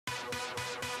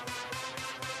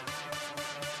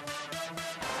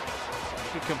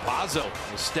Campazzo,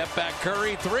 a step back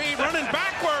Curry three, running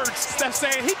backwards. Steph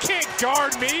saying he can't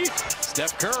guard me.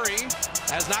 Steph Curry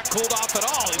has not cooled off at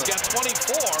all. He's got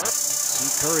 24.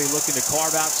 See Curry looking to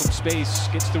carve out some space.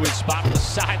 Gets to his spot on the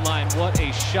sideline. What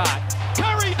a shot.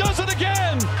 Curry does it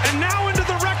again. And now into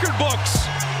the record books.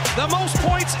 The most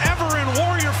points ever in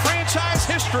Warrior franchise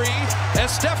history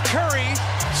as Steph Curry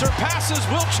surpasses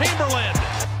Wilt Chamberlain.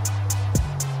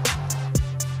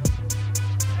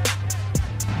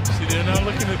 See, they're now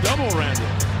looking to double Randle.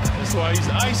 That's why he's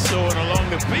ISOing along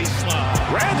the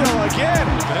baseline. Randle again.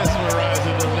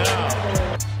 Mesmerizing them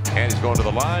now. And he's going to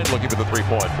the line, looking for the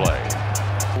three-point play.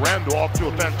 Randle off to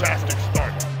a fantastic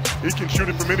start. He can shoot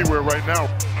it from anywhere right now.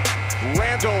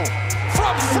 Randle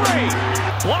from three.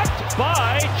 Blocked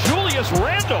by Julius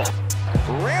Randle.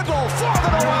 Randle for the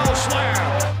Noel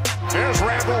slam. Here's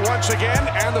Randle once again,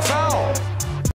 and the foul.